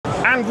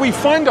And we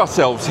find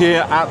ourselves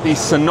here at the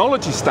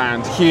Synology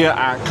stand here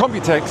at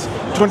Computex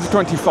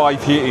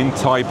 2025 here in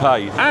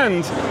Taipei.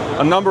 And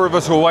a number of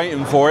us were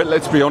waiting for it,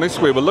 let's be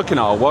honest, we were looking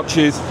at our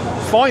watches.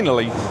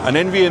 Finally, an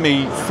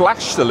NVMe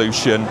flash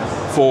solution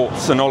for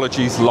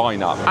Synology's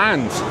lineup,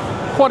 and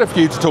quite a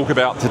few to talk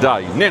about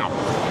today. Now,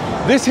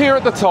 this here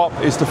at the top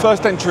is the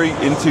first entry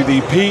into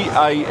the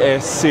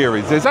PAS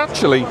series. There's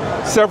actually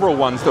several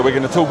ones that we're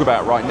going to talk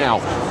about right now,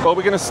 but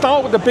we're going to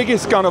start with the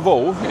biggest gun of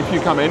all, if you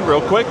come in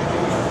real quick.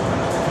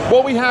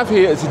 What we have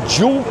here is a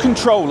dual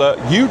controller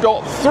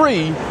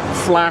U.3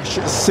 flash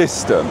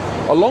system.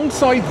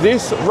 Alongside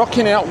this,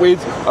 rocking out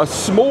with a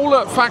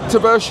smaller factor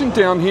version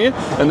down here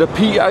and the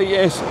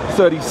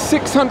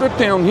PAS7600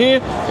 down here.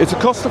 It's a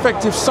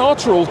cost-effective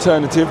SATA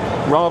alternative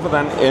rather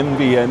than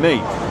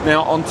NVMe.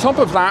 Now, on top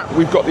of that,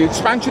 we've got the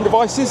expansion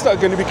devices that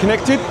are going to be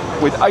connected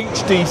with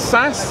HD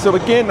SAS. So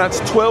again, that's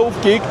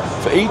 12 gig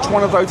for each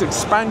one of those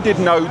expanded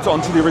nodes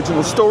onto the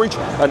original storage,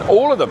 and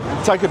all of them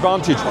take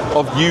advantage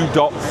of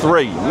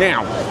U.3.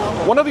 Now,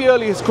 one of the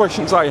earliest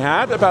questions I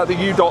had about the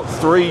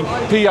U.3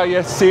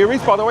 PAS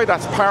series, by the way,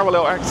 that's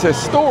parallel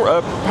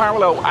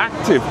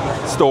active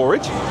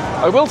storage.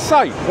 I will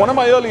say, one of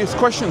my earliest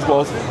questions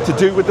was to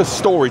do with the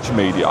storage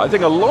media. I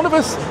think a lot of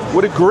us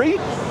would agree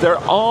there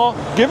are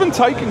give and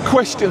take and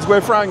questions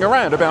we're throwing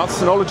around about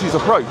Synology's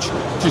approach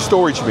to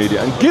storage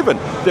media. And given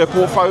their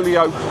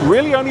portfolio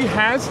really only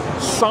has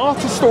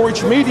SATA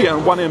storage media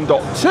and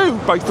 1M.2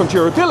 based on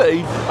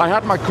durability, I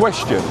had my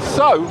question.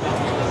 So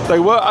they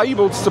were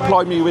able to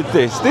supply me with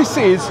this. This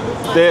is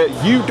their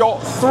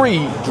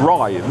U.3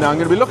 drive. Now I'm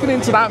going to be looking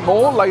into that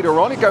more later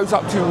on. It goes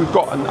up to, we've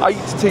got an 8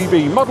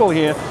 TB model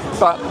here,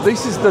 but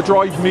this is the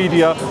drive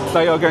media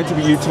they are going to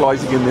be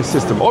utilizing in this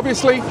system.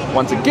 Obviously,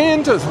 once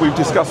again, as we've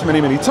discussed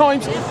many, many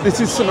times, this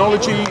is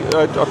Synology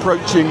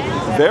approaching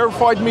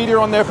verified media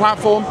on their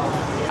platform.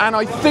 And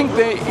I think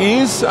there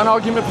is an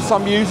argument for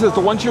some users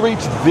that once you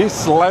reach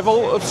this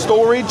level of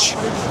storage,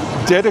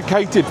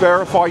 dedicated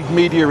verified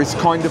media is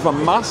kind of a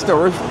must,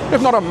 or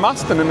if not a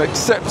must, then an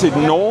accepted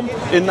norm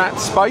in that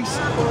space.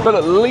 But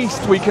at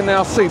least we can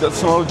now see that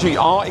Synology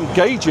are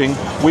engaging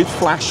with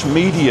flash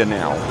media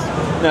now.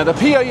 Now the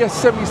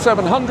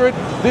PAS7700,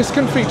 this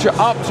can feature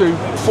up to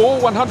 4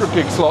 100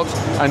 gig slots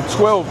and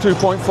 12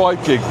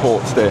 2.5 gig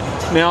ports there.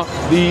 Now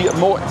the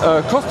more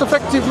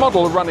cost-effective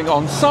model running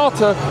on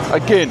SATA,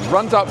 again,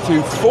 runs up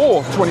to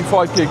 4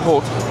 25 gig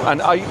ports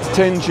and 8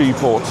 10G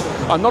ports.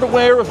 I'm not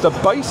aware of the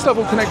base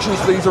level connections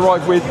these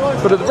arrive with,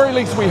 but at the very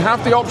least we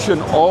have the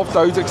option of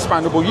those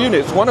expandable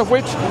units, one of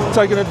which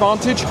taking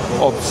advantage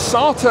of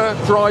SATA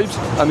drives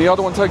and the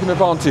other one taking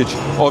advantage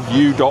of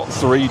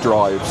U.3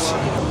 drives.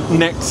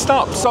 Next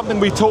up,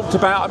 something we talked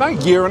about a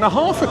year and a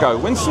half ago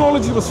when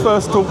Synology was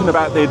first talking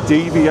about their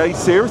DVA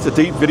series, the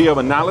Deep Video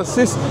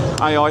Analysis,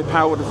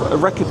 AI-powered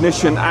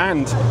recognition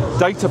and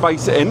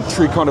database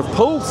entry kind of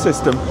pull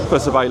system for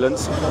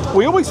surveillance.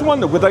 We always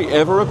wondered, would they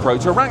ever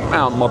approach a rack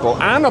mount model?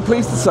 And I'm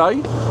pleased to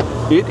say,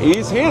 it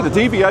is here, the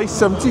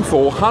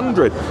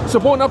DVA7400,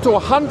 supporting up to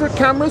 100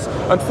 cameras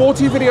and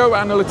 40 video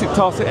analytic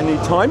tasks at any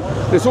time.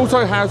 This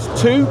also has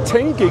 2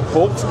 10 gig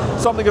ports,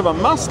 something of a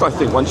must, I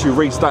think, once you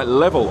reach that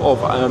level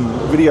of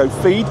video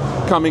feed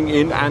coming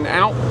in and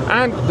out.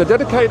 And the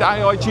dedicated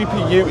AI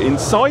GPU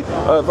inside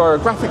via a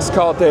graphics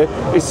card there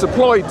is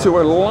supplied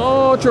to a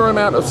larger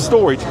amount of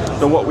storage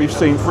than what we've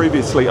seen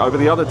previously over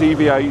the other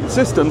DVA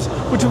systems,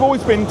 which have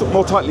always been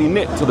more tightly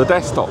knit to the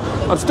desktop.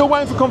 I'm still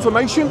waiting for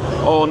confirmation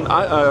on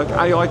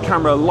AI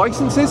camera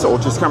licenses, or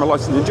just camera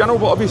licenses in general,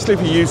 but obviously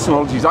if you use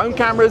Synology's own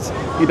cameras,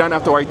 you don't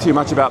have to worry too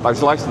much about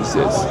those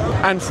licenses.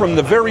 And from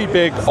the very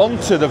big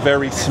onto the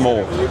very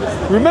small.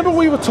 Remember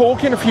we were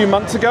talking a few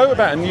months ago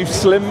about a new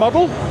slim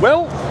model?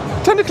 Well,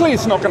 technically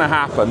it's not going to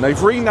happen.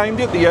 They've renamed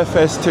it the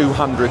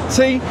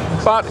FS200T,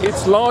 but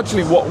it's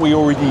largely what we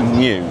already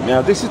knew.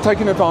 Now this is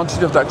taking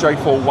advantage of that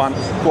J41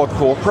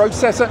 quad-core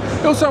processor.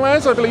 It also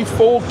has, I believe,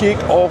 4 gig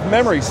of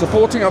memory,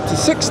 supporting up to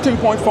 6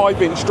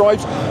 2.5-inch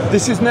drives.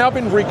 This has now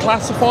been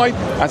reclassified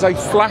as a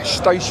flash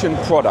station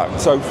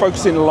product, so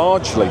focusing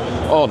largely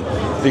on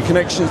the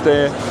connections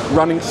there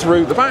running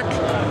through the back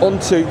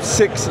onto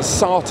 6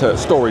 SATA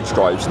storage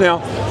drives.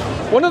 Now,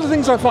 one of the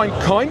things I find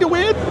kind of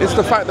weird is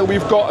the fact that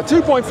we've got a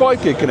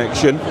 2.5 gig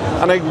connection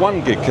and a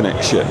 1 gig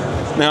connection.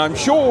 Now, I'm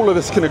sure all of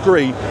us can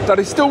agree that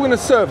it's still going to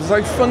serve as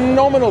a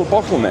phenomenal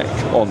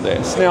bottleneck on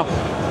this. Now,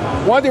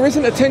 why there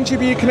isn't a 10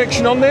 GBE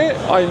connection on there,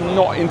 I'm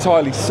not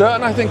entirely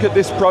certain. I think at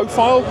this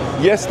profile,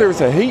 yes, there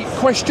is a heat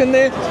question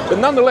there, but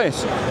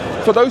nonetheless,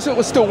 for those that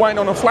were still waiting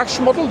on a flash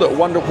model that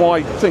wonder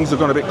why things have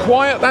gone a bit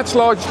quiet, that's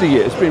largely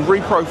it. It's been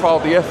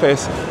reprofiled, the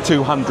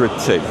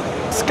FS200T.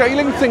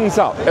 Scaling things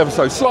up ever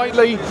so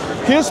slightly,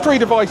 here's 3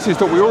 devices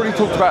that we already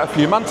talked about a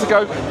few months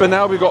ago, but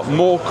now we've got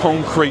more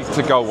concrete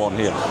to go on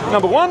here.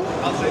 Number 1,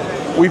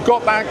 we've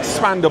got that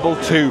expandable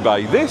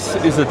 2-bay. This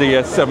is a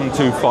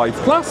DS725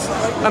 Plus,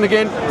 and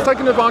again,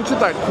 taking advantage of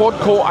that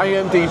quad-core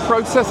AMD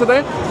processor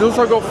there. It's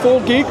also got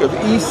 4 gig of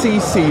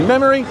ECC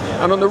memory,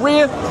 and on the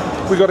rear,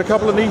 we've got a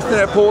couple of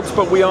Ethernet ports,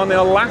 but we are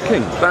now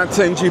lacking that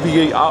 10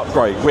 GBE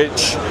upgrade,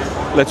 which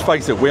let's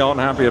face it, we aren't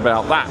happy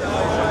about that.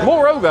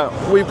 Moreover,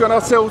 we've got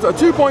ourselves a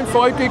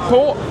 2.5 gig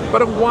port,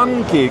 but a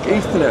 1 gig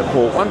Ethernet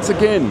port. Once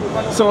again,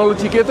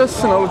 Synology give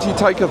us, Synology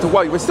take us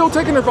away. We're still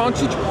taking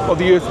advantage of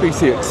the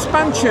USB-C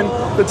expansion,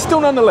 but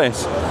still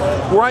nonetheless,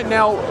 right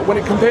now, when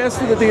it compares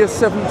to the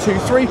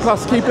DS725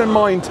 Plus, keep in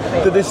mind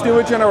that this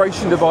newer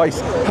generation device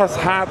has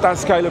had that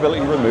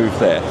scalability removed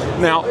there.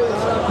 Now,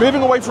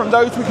 moving away from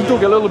those, we can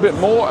talk a little bit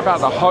more about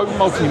the home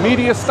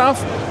multimedia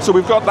stuff. So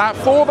we've got that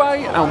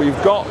 4-bay and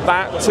we've got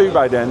that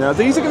 2-bay there. Now,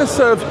 these are going to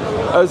serve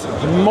as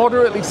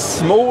moderately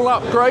small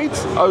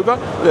upgrades over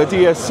the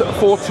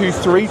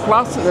DS425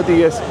 Plus and the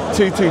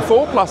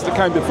DS224 Plus that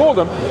came before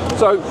them.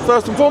 So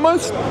first and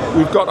foremost,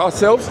 we've got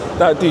ourselves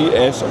that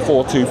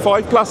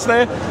DS425 Plus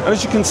there, and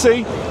as you can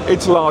see,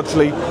 it's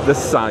largely the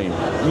same.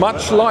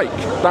 Much like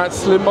that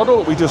slim model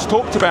that we just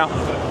talked about,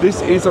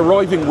 this is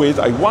arriving with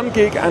a 1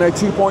 gig and a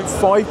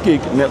 2.5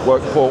 gig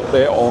network port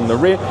there on the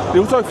rear. It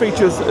also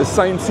features the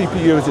same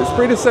CPU as its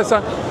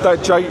predecessor, that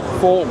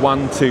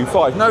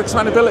J4125. No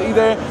expandability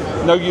there,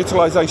 no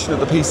utilization of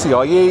the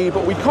PCIe,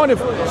 but we kind of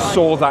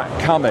saw that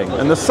coming.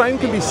 And the same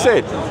can be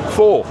said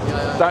for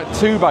that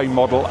 2-bay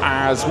model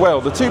as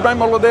well. The 2-bay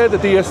model there, the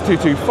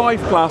DS225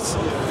 Plus,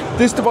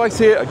 this device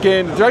here,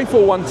 again,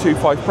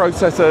 J4125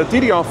 processor,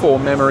 DDR4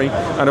 memory,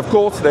 and of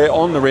course there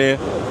on the rear,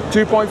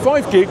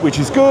 2.5 gig, which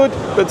is good,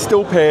 but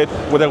still paired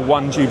with a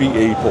 1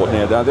 GBE port.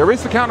 Now, there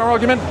is the counter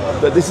argument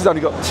that this has only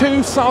got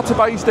 2 SATA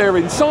bays there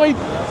inside,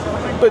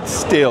 but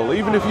still,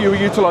 even if you were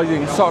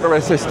utilizing SATA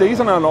SSDs,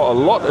 I know not a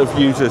lot of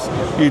users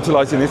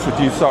utilizing this with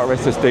SATA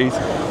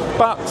SSDs,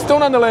 but still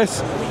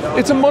nonetheless,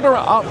 it's a moderate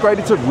upgrade,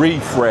 it's a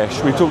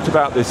refresh. We talked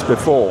about this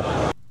before.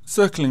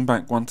 Circling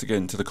back once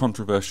again to the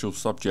controversial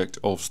subject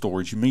of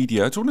storage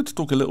media, I just wanted to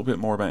talk a little bit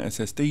more about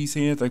SSDs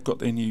here. They've got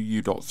their new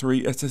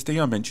U.3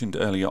 SSD I mentioned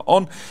earlier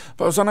on,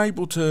 but I was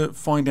unable to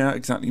find out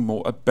exactly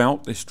more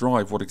about this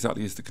drive. What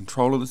exactly is the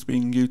controller that's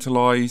being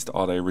utilised?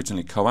 Are they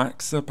originally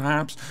coax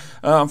perhaps?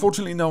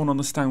 Unfortunately, no one on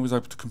the stand was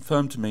able to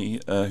confirm to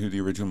me who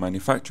the original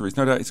manufacturer is.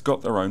 No doubt it's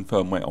got their own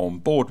firmware on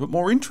board, but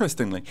more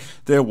interestingly,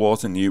 there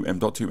was a new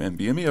M.2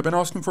 NVMe. I've been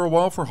asking for a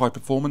while for a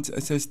high-performance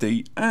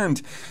SSD,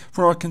 and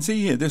from what I can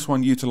see here, this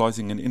one utilising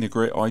an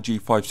Integrate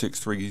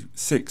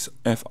IG5636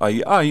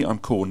 FAA, I'm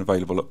cool and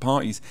available at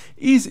parties,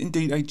 is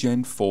indeed a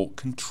Gen 4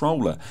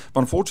 controller. But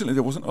unfortunately,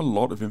 there wasn't a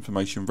lot of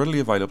information readily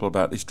available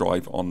about this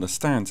drive on the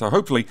stand. So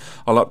hopefully,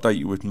 I'll update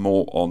you with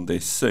more on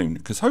this soon,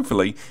 because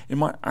hopefully, it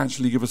might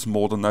actually give us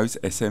more than those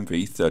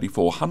SMV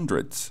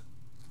 3400s.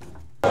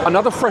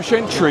 Another fresh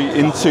entry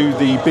into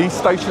the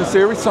BeeStation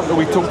series, something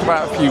we talked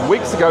about a few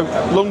weeks ago,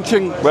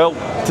 launching, well,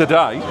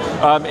 today,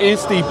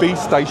 is the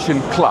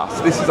BeeStation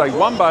Plus. This is a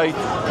 1-bay,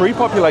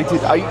 pre-populated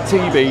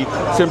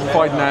 8TB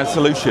simplified NAS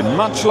solution.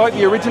 Much like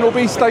the original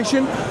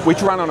BeeStation,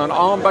 which ran on an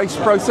ARM-based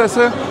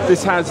processor,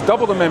 this has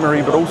double the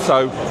memory, but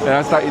also it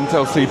has that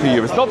Intel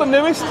CPU. It's not the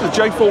newest, the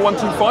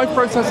J4125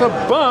 processor,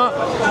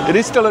 but it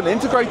is still an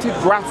integrated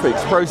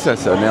graphics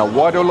processor. Now,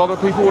 why do a lot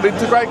of people want to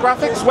integrate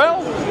graphics?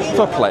 Well,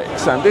 for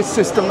Plex. And this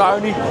system, not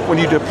only when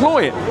you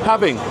deploy it,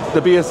 having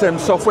the BSM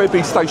software,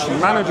 BeeStation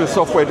Manager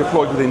software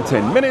deployed within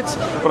 10 minutes,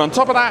 but on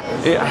top of that,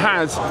 it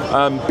has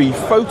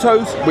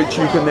BeePhotos, which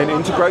you can then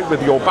integrate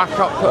with your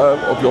backup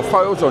of your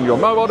files on your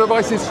mobile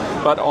devices.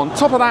 But on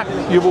top of that,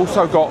 you've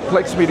also got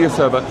Plex Media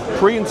Server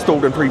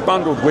pre-installed and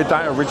pre-bundled with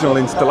that original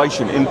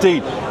installation.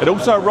 Indeed, it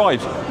also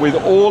arrives with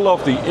all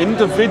of the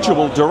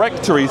individual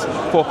directories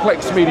for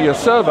Plex Media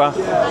Server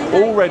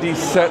already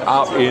set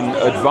up in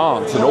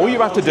advance. And all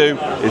you have to do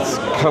is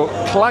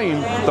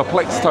claim the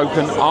Plex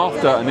token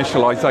after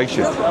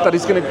initialization. That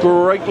is going to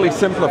greatly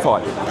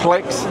simplify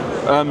Plex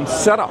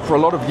setup for a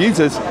lot of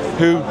users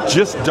who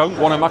just don't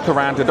want to muck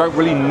around and don't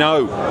really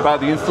know about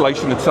the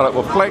installation and setup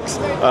of Plex,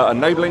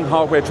 enabling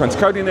hardware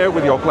transcoding there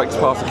with your Plex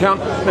Pass account.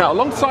 Now,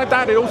 alongside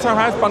that, it also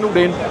has bundled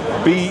in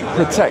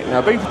BeeProtect.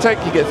 Now,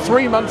 BeeProtect, you get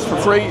 3 months for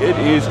free. It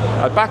is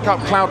a backup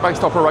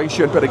cloud-based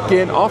operation, but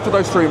again, after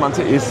those 3 months,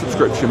 it is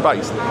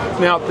subscription-based.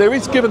 Now, there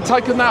is give and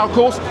take on that, of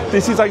course.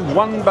 This is a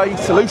 1-bay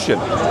solution.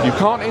 You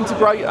can't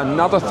integrate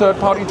another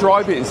third-party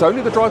drive. It is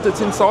only the drive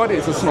that's inside.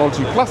 It's a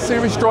Synology Plus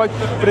series drive,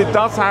 but it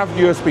does have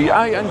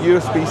USB-A and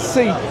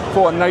USB-C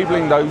for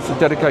enabling those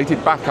dedicated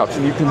backups.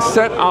 And you can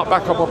set up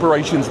backup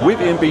operations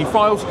within B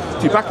files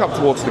to back up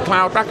towards the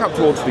cloud, back up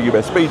towards the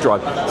USB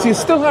drive. So you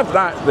still have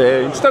that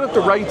there. Instead of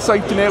the RAID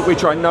safety net,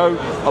 which I know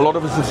a lot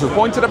of us are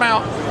disappointed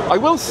about, I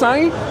will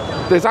say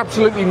there's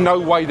absolutely no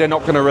way they're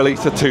not going to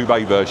release a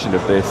 2-bay version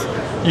of this.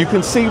 You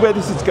can see where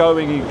this is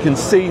going. You can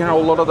see how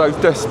a lot of those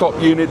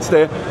desktop units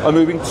there are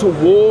moving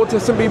towards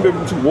SMB,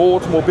 moving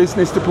towards more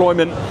business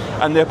deployment,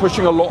 and they're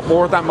pushing a lot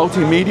more of that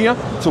multimedia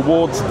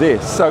towards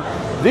this. So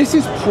this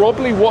is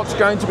probably what's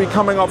going to be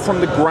coming up from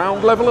the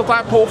ground level of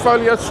that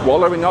portfolio,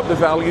 swallowing up the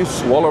value,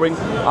 swallowing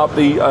up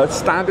the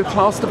standard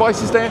class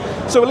devices there.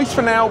 So at least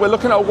for now, we're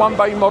looking at a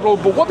 1-bay model,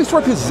 but what this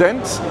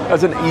represents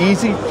as an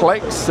easy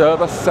Plex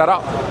server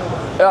setup,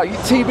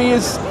 TV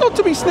is not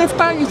to be sniffed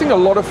at, using a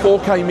lot of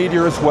 4K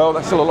media as well.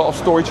 That's still a lot of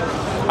storage.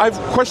 I have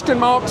question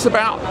marks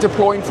about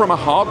deploying from a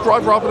hard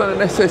drive rather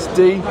than an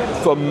SSD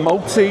for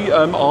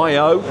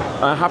multi-I/O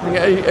happening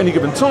at any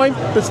given time,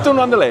 but still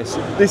nonetheless,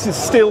 this is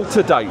still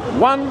to date,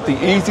 one, the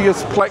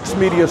easiest Plex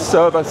media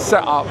server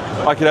setup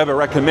I could ever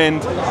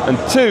recommend, and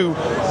two,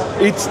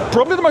 it's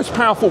probably the most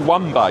powerful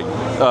one bay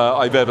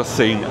I've ever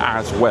seen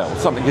as well.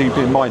 Something to keep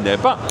in mind there.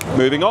 But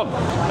moving on.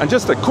 And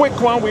just a quick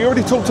one, we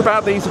already talked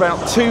about these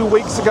about 2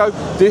 weeks ago.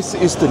 This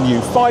is the new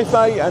 5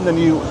 bay and the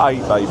new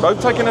 8 bay.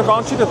 Both taking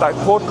advantage of that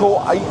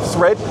quad-core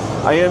 8-thread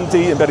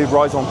AMD embedded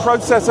Ryzen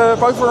processor,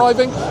 both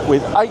arriving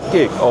with 8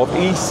 gig of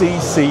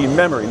ECC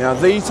memory. Now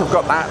these have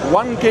got that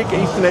 1 gig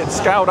Ethernet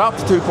scaled up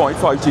to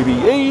 2.5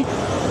 GBE.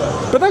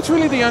 But that's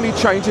really the only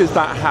changes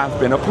that have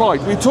been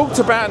applied. We talked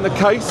about in the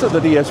case of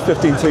the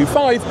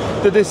DS1525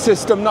 that this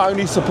system not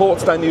only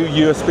supports that new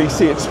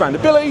USB-C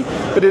expandability,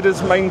 but it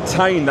has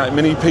maintained that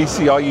mini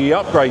PCIe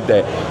upgrade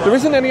there. There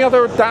isn't any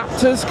other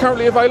adapters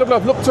currently available.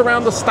 I've looked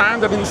around the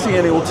stand, I didn't see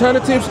any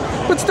alternatives,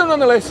 but still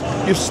nonetheless,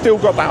 you've still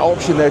got that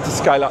option there to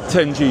scale up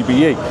 10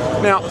 GBE.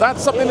 Now,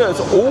 that's something that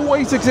has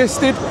always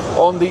existed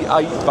on the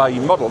 8 bay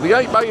model. The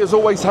 8 bay has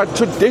always had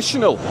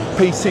traditional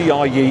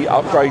PCIe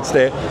upgrades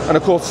there, and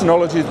of course,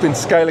 Synology has been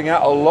scaling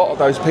out a lot of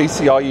those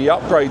PCIe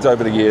upgrades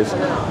over the years,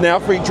 now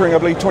featuring, I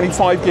believe,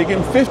 25 gig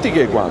and 50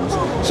 gig ones.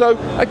 So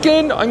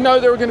again, I know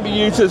there are going to be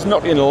users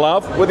not in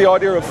love with the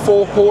idea of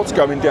 4 ports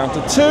going down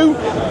to 2,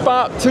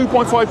 but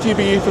 2.5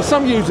 GBE for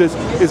some users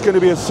is going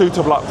to be a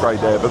suitable upgrade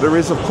there. But there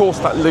is, of course,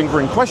 that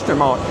lingering question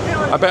mark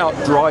about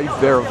drive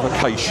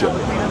verification.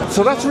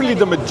 So that's really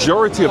the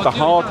majority of the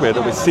hardware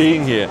that we're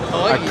seeing here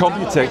at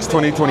Computex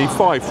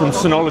 2025 from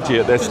Synology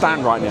at their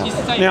stand right now.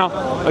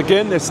 Now,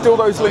 again, there's still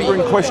those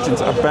lingering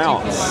questions about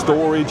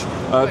storage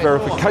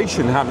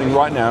verification happening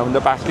right now in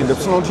the back end of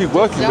Synology,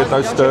 working with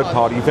those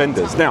third-party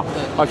vendors. Now,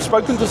 I've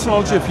spoken to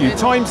Synology a few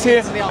times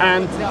here,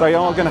 and they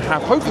are going to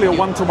have hopefully a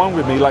one-to-one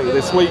with me later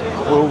this week.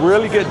 We'll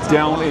really get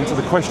down into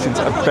the questions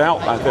about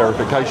that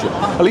verification.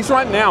 At least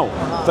right now,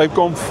 they've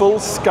gone full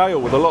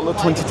scale with a lot of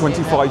the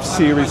 2025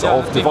 series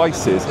of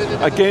devices.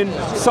 Again,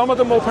 some of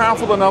them more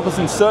powerful than others,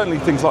 and certainly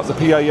things like the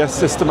PAS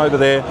system over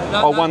there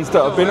are ones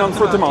that have been on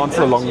for demand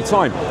for a long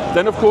time.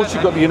 Then, of course,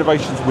 you've got the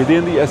innovations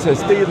within the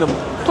SSD and the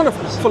kind of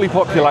fully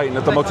populating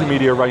of the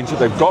multimedia range that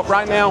they've got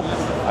right now.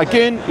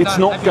 Again, it's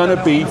not going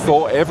to be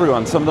for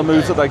everyone. Some of the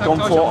moves that they've gone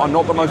for are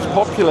not the most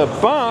popular,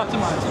 but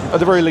at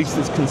the very least,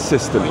 it's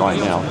consistent right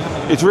now.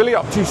 It's really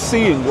up to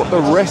seeing what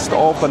the rest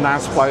of the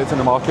NAS players in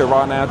the market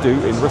right now do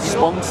in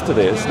response to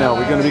this. Now,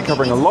 we're going to be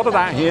covering a lot of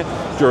that here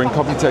during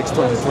Computex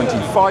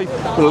 2025,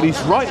 but at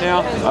least right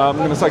now, I'm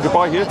going to say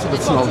goodbye here to the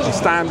Synology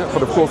stand,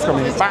 but of course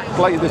coming back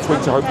later this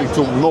week to hopefully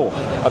talk more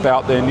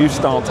about their new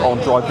stance on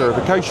drive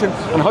verification,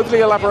 and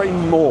hopefully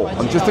elaborating more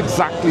on just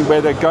exactly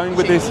where they're going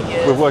with this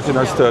with working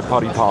those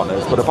third-party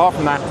partners. But apart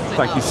from that,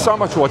 thank you so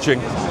much for watching.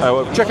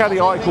 Check out the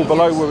article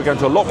below where we go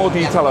into a lot more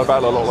detail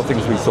about a lot of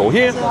things we saw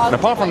here, and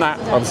apart from that,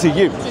 I'll see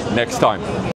you next time.